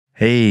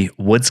Hey,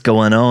 what's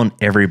going on,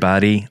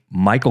 everybody?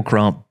 Michael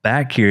Crump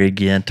back here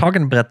again,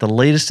 talking about the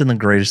latest and the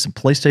greatest in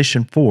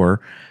PlayStation 4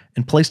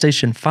 and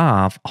PlayStation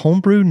 5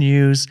 homebrew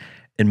news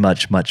and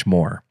much, much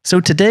more.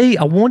 So today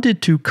I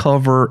wanted to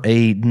cover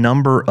a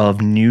number of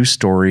news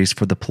stories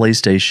for the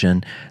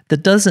PlayStation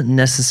that doesn't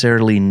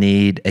necessarily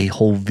need a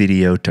whole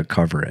video to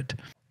cover it.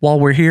 While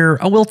we're here,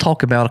 I will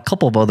talk about a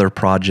couple of other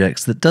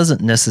projects that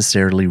doesn't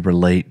necessarily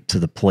relate to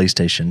the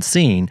PlayStation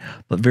scene,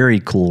 but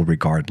very cool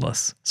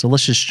regardless. So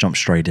let's just jump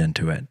straight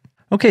into it.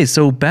 Okay,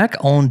 so back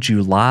on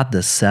July the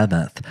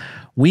 7th,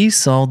 we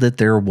saw that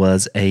there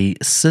was a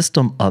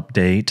system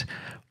update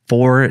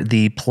for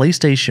the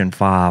PlayStation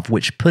 5,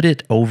 which put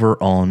it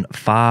over on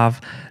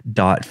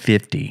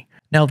 5.50.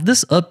 Now,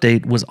 this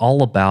update was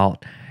all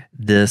about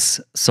this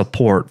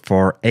support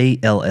for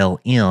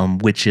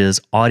ALLM, which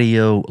is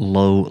audio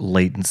low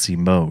latency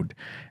mode.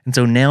 And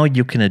so now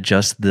you can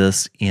adjust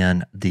this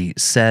in the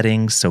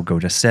settings. So go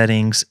to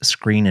settings,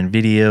 screen and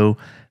video,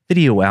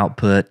 video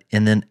output,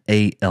 and then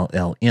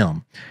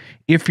ALLM.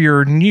 If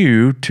you're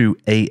new to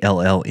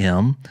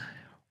ALLM,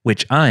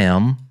 which I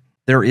am,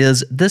 there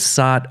is this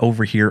site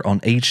over here on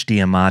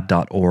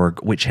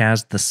hdmi.org, which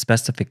has the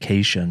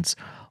specifications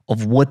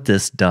of what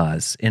this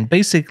does. And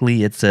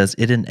basically it says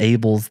it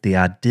enables the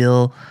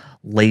ideal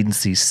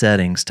latency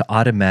settings to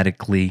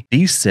automatically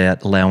be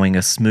set, allowing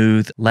a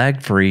smooth,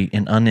 lag-free,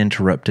 and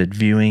uninterrupted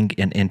viewing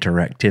and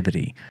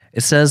interactivity.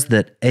 It says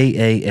that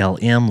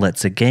AALM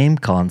lets a game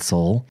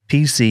console,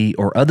 PC,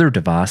 or other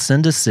device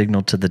send a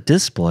signal to the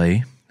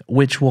display,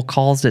 which will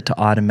cause it to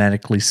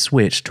automatically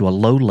switch to a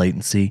low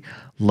latency,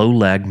 low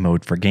lag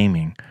mode for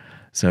gaming.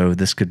 So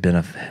this could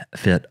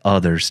benefit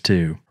others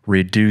too.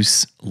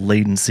 Reduce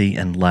latency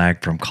and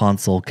lag from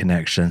console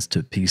connections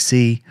to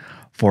PC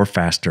for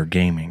faster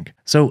gaming.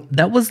 So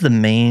that was the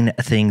main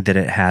thing that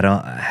it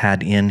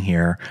had in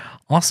here.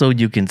 Also,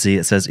 you can see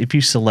it says if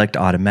you select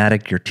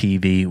automatic, your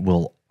TV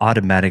will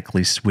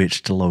automatically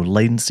switch to low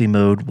latency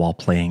mode while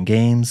playing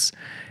games.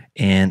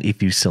 And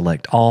if you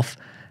select off,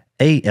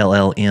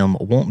 ALLM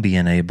won't be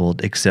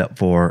enabled except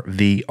for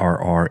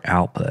VRR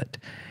output.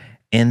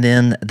 And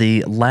then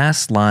the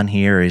last line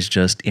here is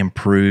just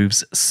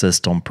improves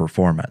system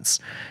performance.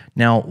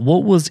 Now,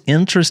 what was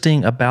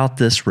interesting about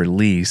this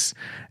release,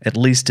 at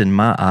least in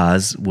my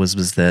eyes,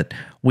 was that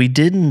we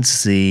didn't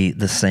see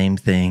the same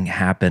thing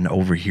happen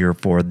over here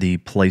for the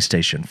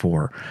PlayStation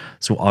 4.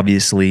 So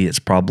obviously, it's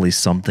probably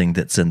something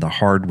that's in the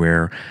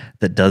hardware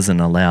that doesn't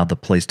allow the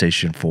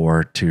PlayStation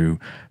 4 to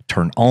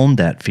turn on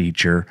that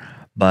feature.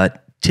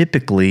 But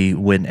typically,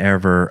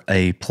 whenever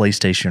a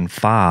PlayStation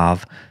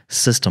 5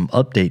 system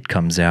update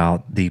comes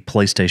out, the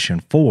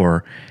PlayStation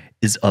 4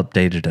 is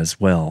updated as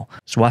well.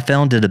 So I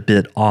found it a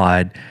bit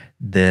odd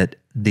that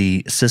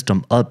the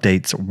system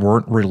updates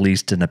weren't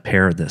released in a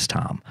pair this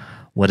time.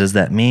 What does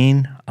that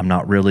mean? I'm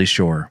not really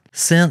sure.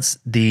 Since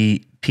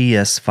the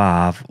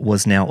PS5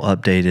 was now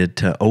updated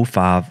to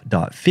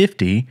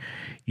 05.50,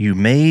 you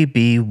may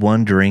be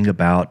wondering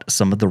about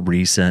some of the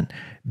recent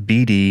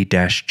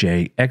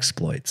BD-J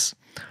exploits.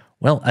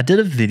 Well, I did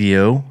a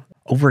video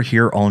over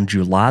here on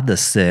July the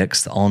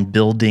 6th on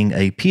building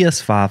a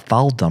PS5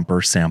 File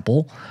Dumper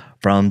sample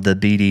from the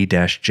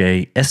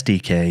BD-J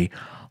SDK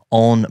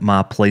on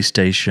my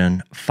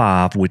PlayStation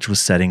 5, which was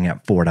setting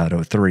at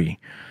 4.03.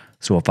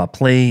 So if I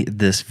play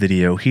this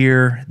video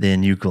here,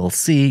 then you will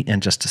see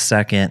in just a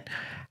second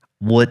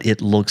what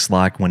it looks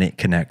like when it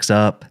connects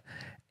up.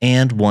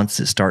 And once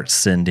it starts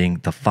sending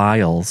the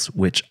files,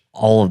 which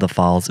all of the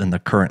files in the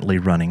currently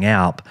running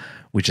app,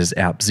 which is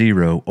app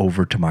 0,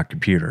 over to my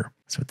computer.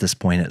 So at this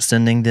point, it's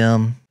sending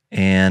them,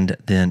 and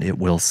then it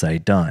will say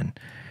done.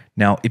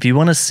 Now, if you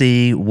want to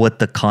see what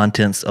the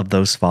contents of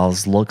those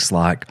files looks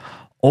like,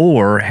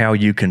 or how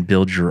you can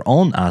build your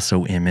own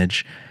ISO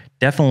image,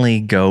 definitely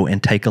go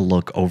and take a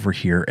look over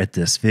here at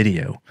this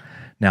video.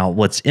 Now,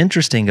 what's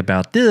interesting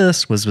about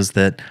this was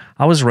that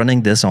I was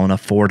running this on a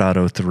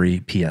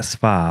 4.03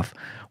 PS5,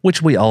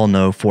 which we all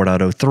know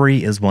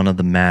 4.03 is one of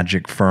the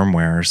magic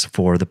firmwares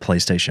for the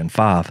PlayStation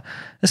 5,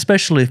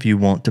 especially if you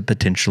want to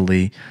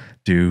potentially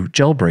do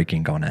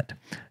jailbreaking on it.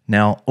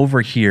 Now,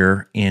 over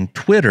here in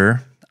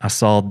Twitter, I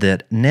saw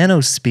that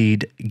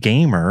Nanospeed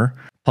Gamer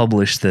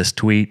published this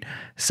tweet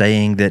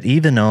saying that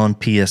even on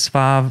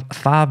PS5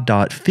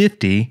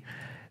 5.50,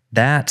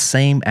 that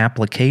same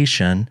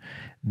application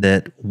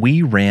that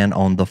we ran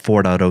on the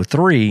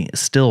 4.03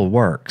 still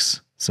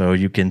works. So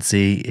you can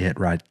see it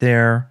right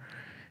there.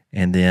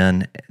 And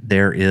then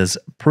there is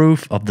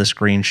proof of the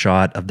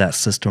screenshot of that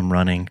system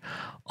running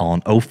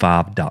on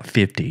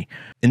 05.50.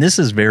 And this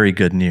is very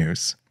good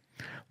news.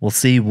 We'll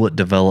see what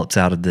develops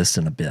out of this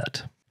in a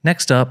bit.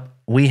 Next up,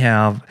 we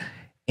have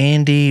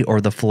Andy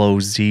or the Flow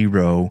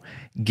Zero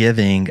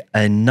giving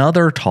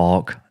another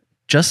talk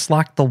just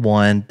like the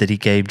one that he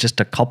gave just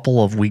a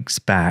couple of weeks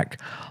back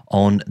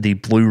on the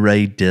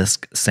Blu-ray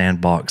disc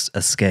sandbox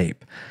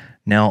escape.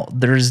 Now,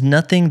 there's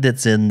nothing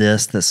that's in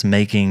this that's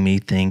making me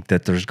think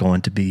that there's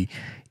going to be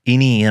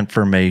any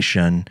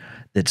information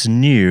that's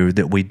new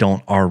that we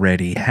don't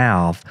already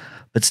have,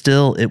 But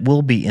still, it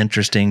will be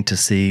interesting to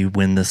see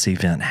when this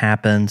event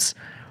happens,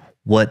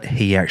 what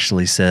he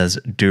actually says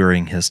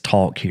during his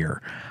talk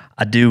here.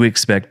 I do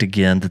expect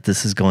again that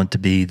this is going to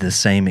be the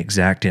same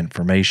exact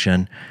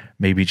information,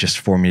 maybe just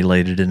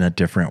formulated in a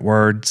different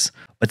words,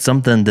 but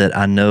something that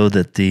I know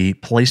that the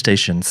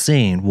PlayStation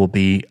scene will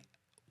be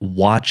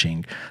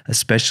watching,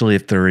 especially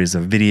if there is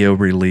a video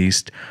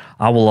released.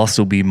 I will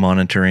also be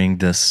monitoring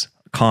this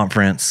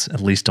conference,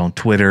 at least on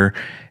Twitter,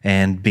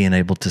 and being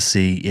able to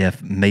see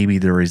if maybe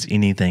there is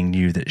anything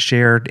new that's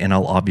shared, and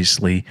I'll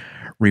obviously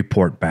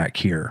report back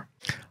here.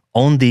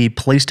 On the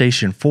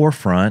PlayStation 4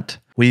 front,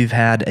 we've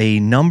had a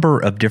number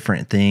of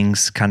different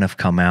things kind of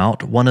come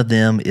out. One of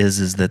them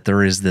is that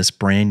there is this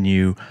brand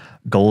new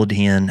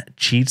GoldHEN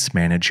Cheats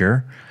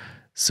Manager.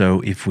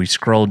 So if we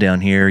scroll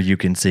down here, you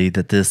can see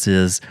that this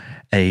is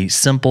a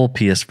simple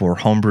PS4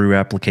 Homebrew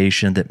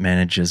application that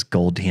manages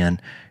GoldHEN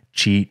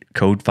cheat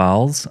code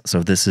files.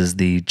 So this is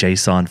the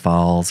JSON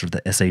files or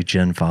the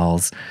SHN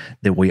files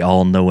that we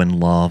all know and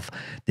love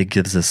that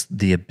gives us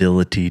the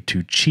ability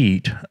to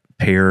cheat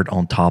paired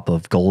on top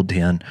of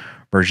GoldHEN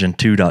version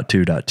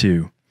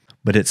 2.2.2.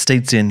 But it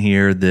states in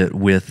here that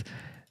with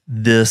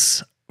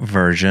this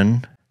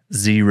version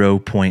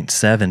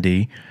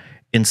 0.70,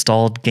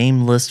 installed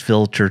game list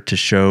filter to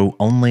show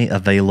only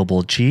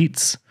available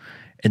cheats.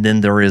 And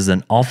then there is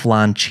an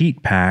offline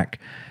cheat pack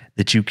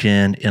that you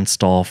can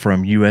install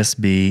from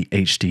USB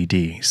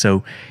HDD.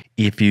 So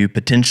if you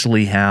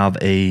potentially have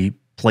a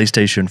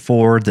PlayStation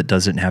 4 that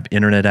doesn't have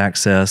internet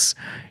access,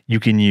 you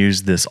can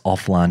use this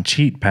offline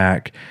cheat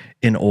pack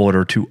in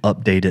order to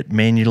update it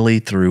manually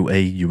through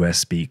a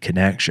USB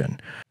connection.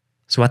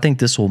 So I think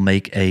this will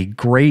make a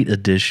great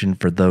addition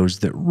for those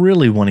that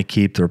really want to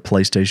keep their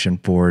PlayStation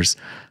 4s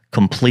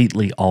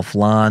completely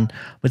offline,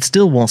 but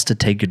still wants to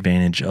take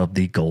advantage of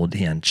the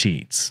GoldHEN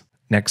cheats.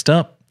 Next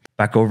up,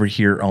 back over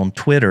here on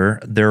Twitter,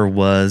 there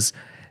was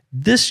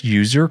this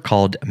user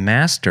called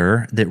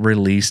Master that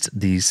released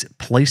these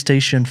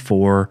PlayStation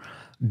 4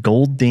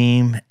 gold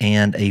theme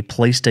and a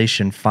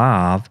PlayStation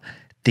 5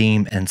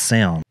 theme and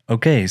sound.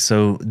 Okay,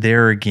 so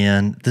there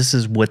again, this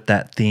is what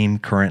that theme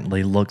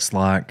currently looks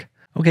like.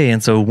 Okay,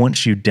 and so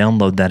once you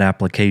download that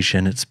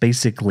application, it's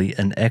basically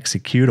an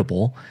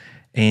executable,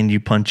 and you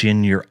punch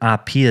in your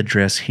IP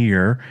address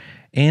here,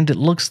 and it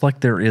looks like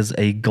there is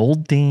a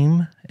gold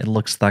theme. It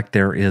looks like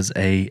there is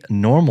a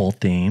normal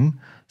theme,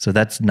 so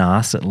that's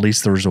nice. At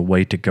least there's a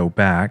way to go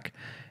back.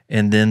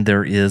 And then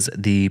there is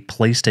the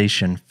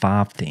PlayStation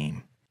 5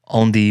 theme.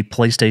 On the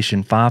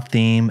PlayStation 5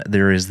 theme,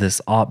 there is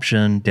this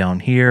option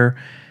down here.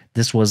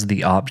 This was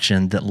the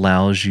option that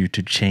allows you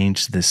to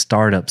change the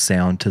startup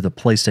sound to the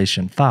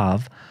PlayStation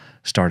 5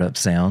 startup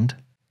sound.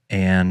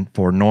 And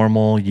for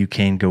normal, you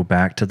can go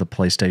back to the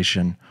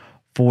PlayStation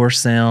 4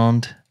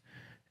 sound.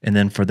 And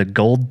then for the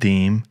gold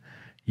theme,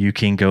 you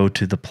can go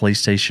to the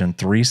PlayStation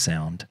 3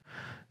 sound.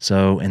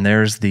 So, and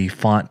there's the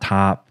font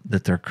type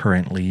that they're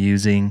currently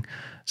using.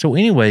 So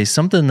anyway,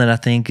 something that I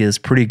think is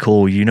pretty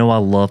cool. You know I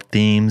love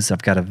themes.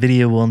 I've got a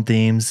video on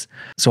themes.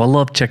 So I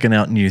love checking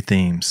out new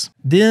themes.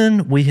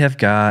 Then we have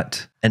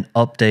got an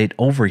update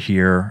over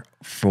here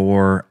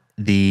for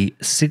the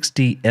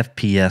 60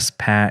 FPS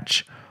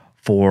patch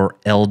for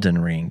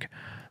Elden Ring.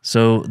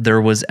 So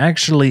there was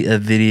actually a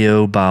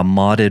video by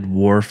Modded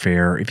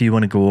Warfare, if you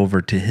want to go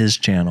over to his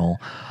channel,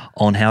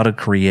 on how to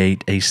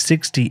create a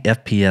 60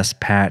 FPS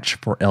patch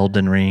for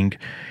Elden Ring.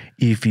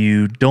 If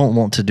you don't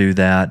want to do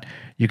that,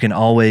 you can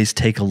always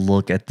take a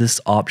look at this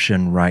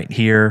option right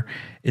here.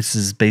 This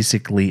is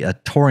basically a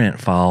torrent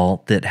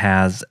file that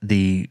has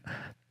the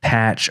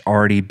patch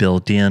already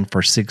built in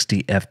for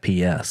 60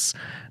 FPS.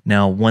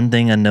 Now, one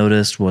thing I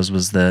noticed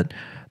was that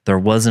there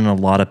wasn't a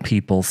lot of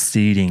people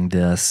seeding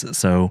this.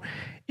 So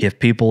if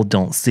people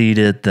don't seed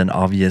it, then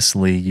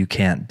obviously you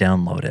can't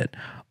download it.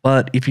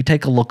 But if you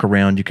take a look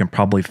around, you can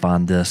probably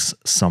find this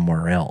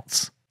somewhere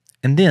else.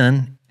 And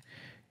then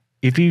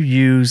if you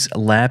use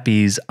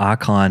Lappy's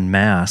icon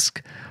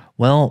mask,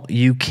 well,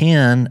 you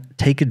can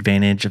take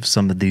advantage of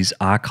some of these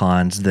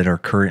icons that are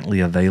currently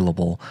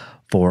available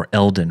for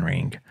Elden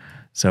Ring.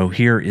 So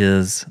here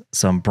is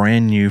some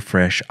brand new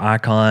fresh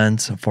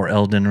icons for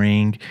Elden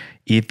Ring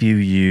if you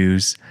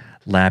use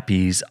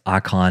Lappy's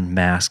icon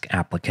mask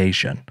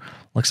application.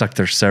 Looks like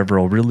there's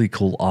several really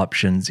cool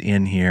options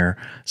in here,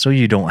 so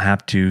you don't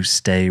have to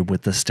stay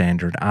with the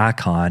standard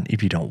icon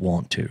if you don't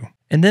want to.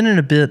 And then in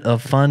a bit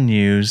of fun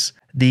news,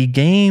 the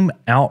game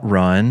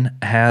Outrun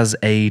has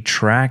a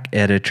track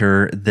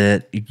editor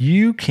that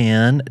you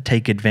can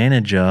take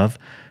advantage of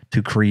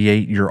to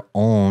create your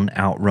own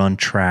Outrun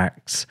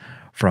tracks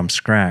from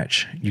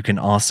scratch. You can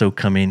also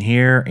come in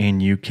here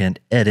and you can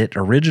edit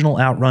original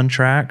Outrun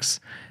tracks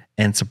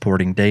and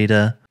supporting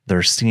data.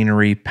 There's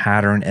scenery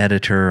pattern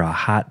editor, a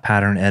hot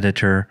pattern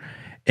editor,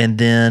 and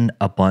then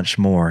a bunch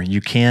more.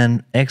 You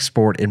can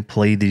export and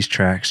play these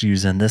tracks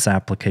using this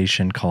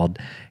application called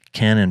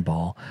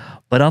Cannonball.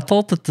 But I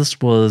thought that this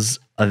was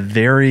a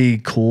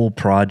very cool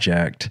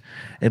project.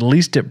 At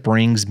least it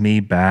brings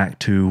me back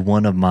to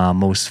one of my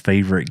most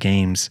favorite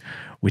games,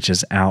 which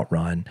is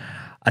Outrun.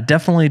 I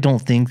definitely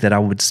don't think that I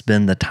would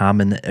spend the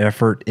time and the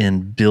effort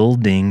in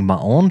building my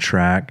own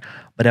track,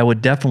 but I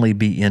would definitely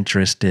be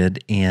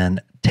interested in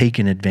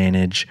taking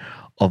advantage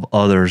of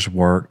others'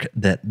 work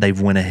that they've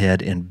went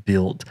ahead and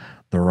built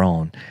their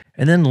own.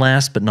 And then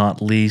last but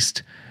not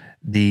least,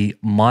 the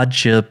mod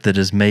chip that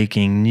is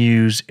making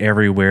news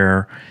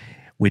everywhere,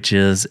 which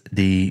is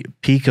the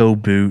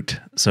PicoBoot.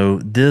 So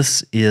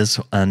this is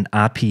an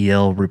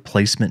IPL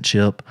replacement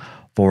chip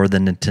for the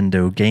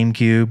Nintendo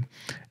GameCube.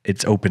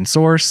 It's open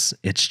source,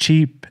 it's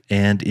cheap,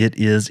 and it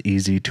is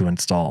easy to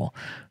install.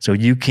 So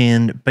you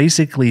can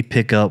basically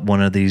pick up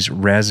one of these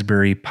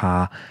Raspberry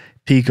Pi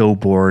Pico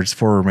boards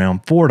for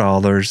around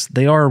 $4.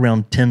 They are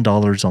around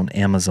 $10 on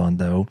Amazon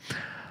though.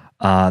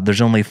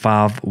 There's only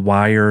 5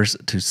 wires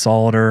to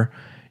solder.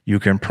 You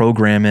can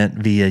program it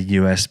via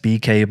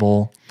USB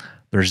cable.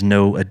 There's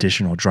no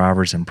additional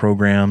drivers and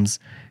programs,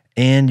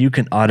 and you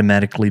can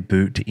automatically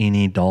boot to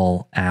any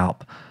DAW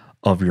app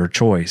of your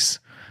choice.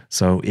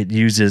 So it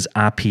uses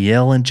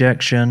IPL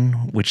injection,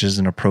 which is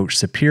an approach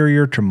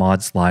superior to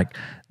mods like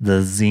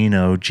the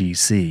Xeno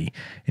GC.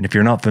 And if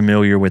you're not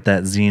familiar with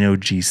that Xeno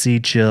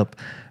GC chip,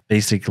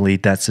 basically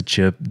that's a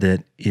chip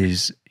that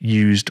is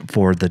used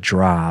for the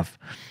drive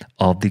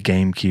of the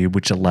GameCube,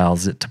 which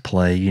allows it to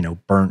play,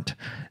 burnt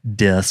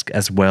disk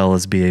as well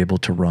as be able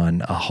to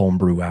run a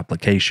homebrew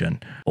application.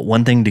 But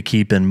one thing to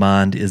keep in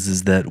mind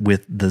is that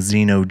with the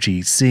Xeno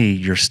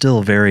GC, you're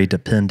still very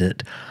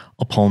dependent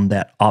upon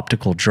that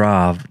optical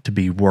drive to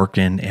be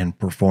working and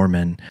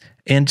performing.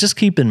 And just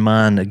keep in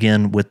mind,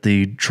 again, with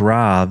the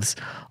drives,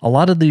 a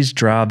lot of these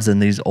drives in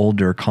these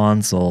older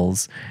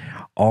consoles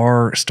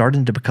are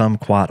starting to become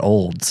quite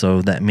old.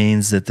 So that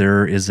means that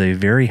there is a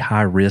very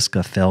high risk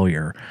of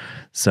failure.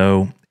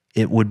 So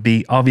it would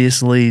be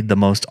obviously the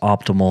most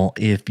optimal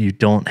if you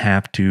don't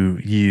have to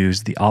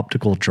use the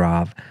optical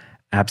drive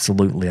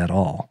absolutely at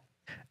all.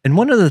 And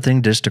one other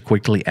thing just to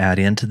quickly add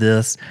into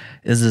this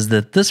is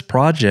that this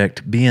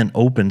project being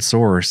open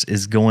source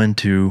is going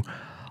to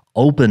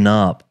open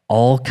up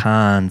all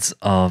kinds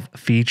of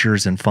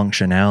features and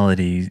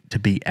functionality to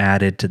be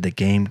added to the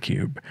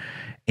GameCube.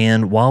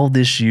 And while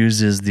this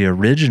uses the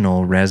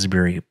original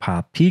Raspberry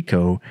Pi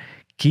Pico,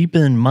 keep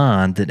in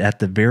mind that at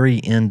the very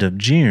end of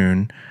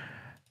June,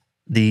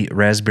 the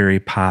Raspberry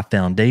Pi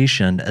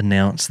Foundation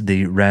announced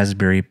the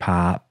Raspberry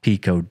Pi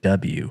Pico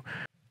W,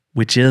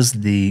 which is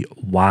the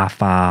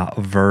Wi-Fi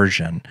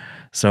version.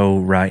 So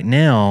right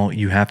now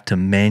you have to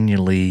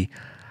manually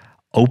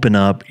open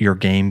up your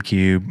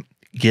GameCube,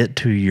 get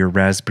to your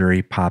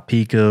Raspberry Pi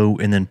Pico,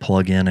 and then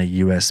plug in a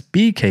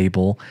USB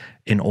cable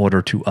in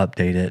order to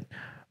update it.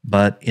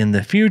 But in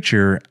the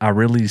future, I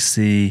really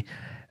see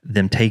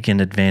them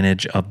taking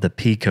advantage of the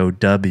Pico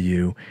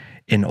W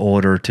in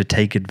order to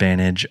take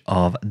advantage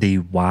of the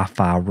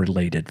Wi-Fi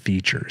related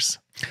features.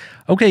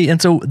 Okay,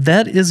 and so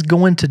that is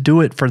going to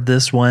do it for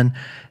this one.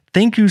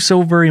 Thank you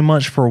so very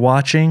much for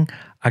watching.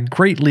 I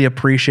greatly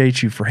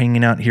appreciate you for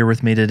hanging out here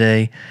with me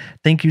today.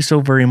 Thank you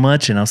so very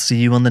much, and I'll see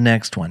you on the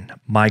next one.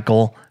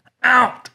 Michael, out!